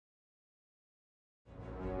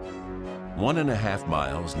1.5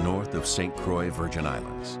 miles north of St. Croix Virgin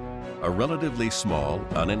Islands, a relatively small,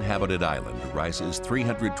 uninhabited island rises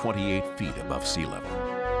 328 feet above sea level.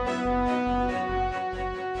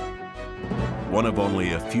 One of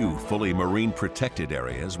only a few fully marine protected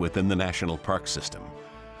areas within the national park system,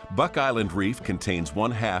 Buck Island Reef contains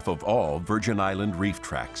 1/2 of all Virgin Island reef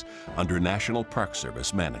tracts under National Park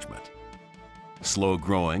Service management. Slow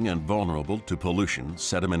growing and vulnerable to pollution,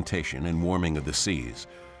 sedimentation, and warming of the seas,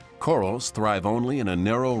 corals thrive only in a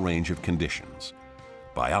narrow range of conditions.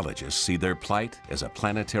 Biologists see their plight as a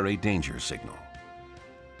planetary danger signal.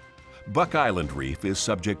 Buck Island Reef is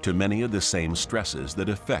subject to many of the same stresses that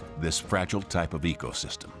affect this fragile type of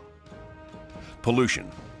ecosystem.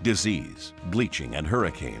 Pollution, disease, bleaching, and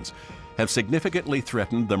hurricanes have significantly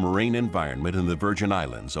threatened the marine environment in the Virgin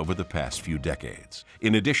Islands over the past few decades.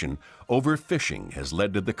 In addition, overfishing has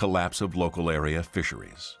led to the collapse of local area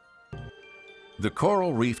fisheries. The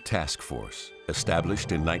Coral Reef Task Force,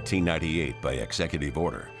 established in 1998 by executive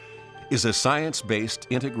order, is a science-based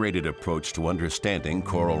integrated approach to understanding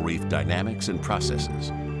coral reef dynamics and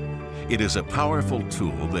processes. It is a powerful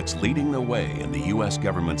tool that's leading the way in the U.S.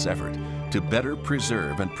 government's effort to better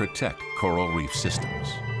preserve and protect coral reef systems.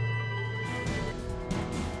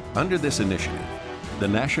 Under this initiative, the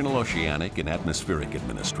National Oceanic and Atmospheric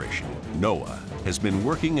Administration, NOAA, has been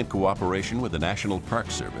working in cooperation with the National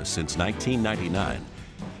Park Service since 1999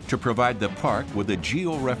 to provide the park with a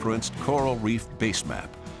geo-referenced coral reef base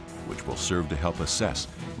map, which will serve to help assess,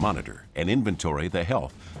 monitor, and inventory the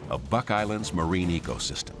health of Buck Island's marine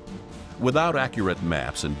ecosystem. Without accurate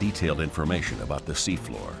maps and detailed information about the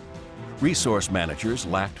seafloor, resource managers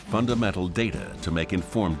lacked fundamental data to make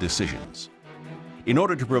informed decisions. In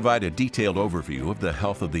order to provide a detailed overview of the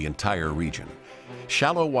health of the entire region,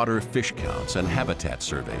 shallow water fish counts and habitat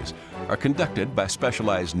surveys are conducted by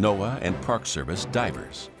specialized NOAA and Park Service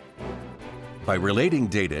divers. By relating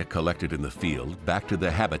data collected in the field back to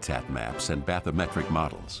the habitat maps and bathymetric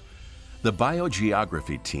models, the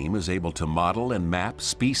biogeography team is able to model and map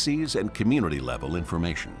species and community level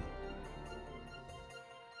information.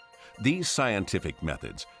 These scientific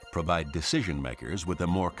methods provide decision makers with a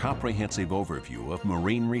more comprehensive overview of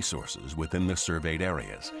marine resources within the surveyed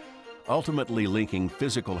areas, ultimately linking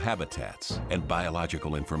physical habitats and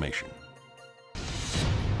biological information.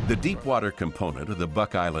 The deepwater component of the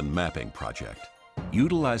Buck Island Mapping Project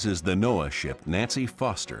utilizes the NOAA ship Nancy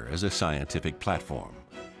Foster as a scientific platform,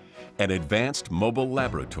 an advanced mobile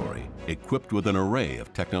laboratory equipped with an array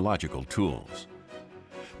of technological tools.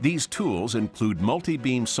 These tools include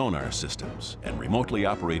multi-beam sonar systems and remotely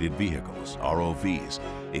operated vehicles, ROVs,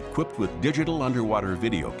 equipped with digital underwater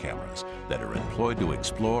video cameras that are employed to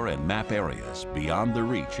explore and map areas beyond the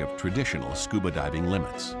reach of traditional scuba diving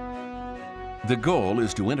limits. The goal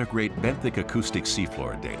is to integrate benthic acoustic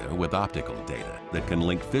seafloor data with optical data that can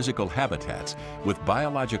link physical habitats with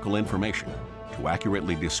biological information to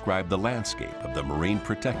accurately describe the landscape of the Marine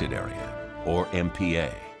Protected Area, or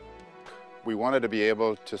MPA. We wanted to be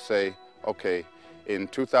able to say, okay, in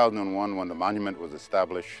 2001 when the monument was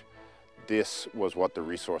established, this was what the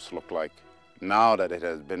resource looked like. Now that it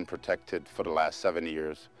has been protected for the last 7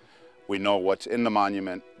 years, we know what's in the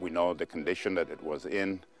monument, we know the condition that it was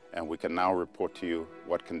in, and we can now report to you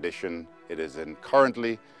what condition it is in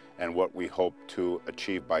currently and what we hope to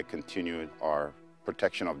achieve by continuing our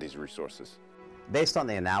protection of these resources. Based on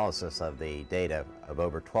the analysis of the data of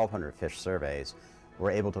over 1,200 fish surveys,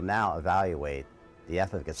 we're able to now evaluate the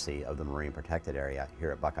efficacy of the Marine Protected Area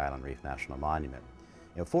here at Buck Island Reef National Monument.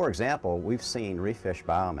 For example, we've seen reef fish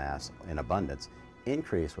biomass in abundance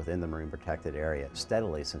increase within the Marine Protected Area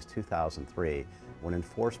steadily since 2003, when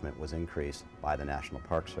enforcement was increased by the National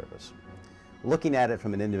Park Service. Looking at it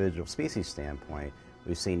from an individual species standpoint,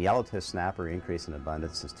 we've seen yellowtooth snapper increase in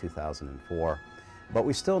abundance since 2004, but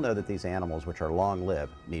we still know that these animals, which are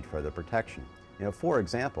long-lived, need further protection. For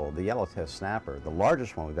example, the yellowtooth snapper, the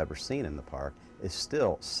largest one we've ever seen in the park, is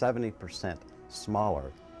still 70%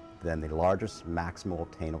 smaller than the largest maximal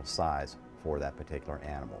attainable size for that particular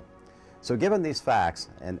animal. So given these facts,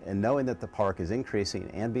 and knowing that the park is increasing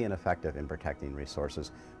and being effective in protecting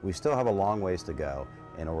resources, we still have a long ways to go,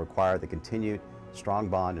 and it will require the continued strong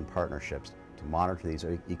bond and partnerships to monitor these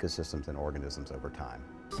ecosystems and organisms over time.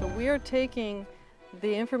 So we are taking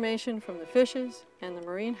the information from the fishes and the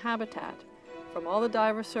marine habitat from all the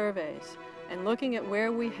diver surveys and looking at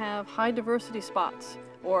where we have high diversity spots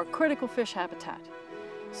or critical fish habitat,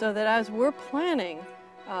 so that as we're planning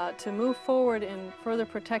to move forward in further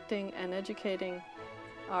protecting and educating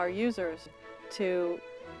our users to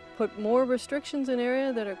put more restrictions in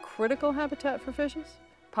areas that are critical habitat for fishes,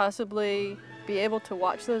 possibly be able to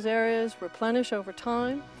watch those areas replenish over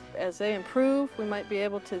time, As they improve, we might be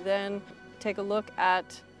able to then take a look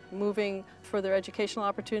at moving further educational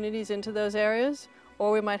opportunities into those areas,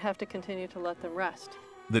 or we might have to continue to let them rest.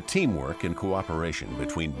 The teamwork and cooperation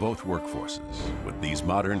between both workforces, with these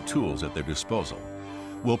modern tools at their disposal,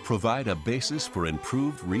 will provide a basis for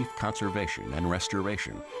improved reef conservation and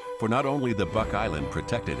restoration for not only the Buck Island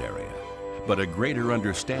protected area, but a greater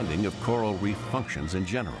understanding of coral reef functions in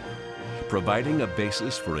general, providing a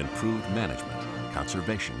basis for improved management,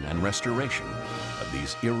 conservation, and restoration of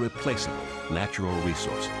these irreplaceable natural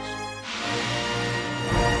resources.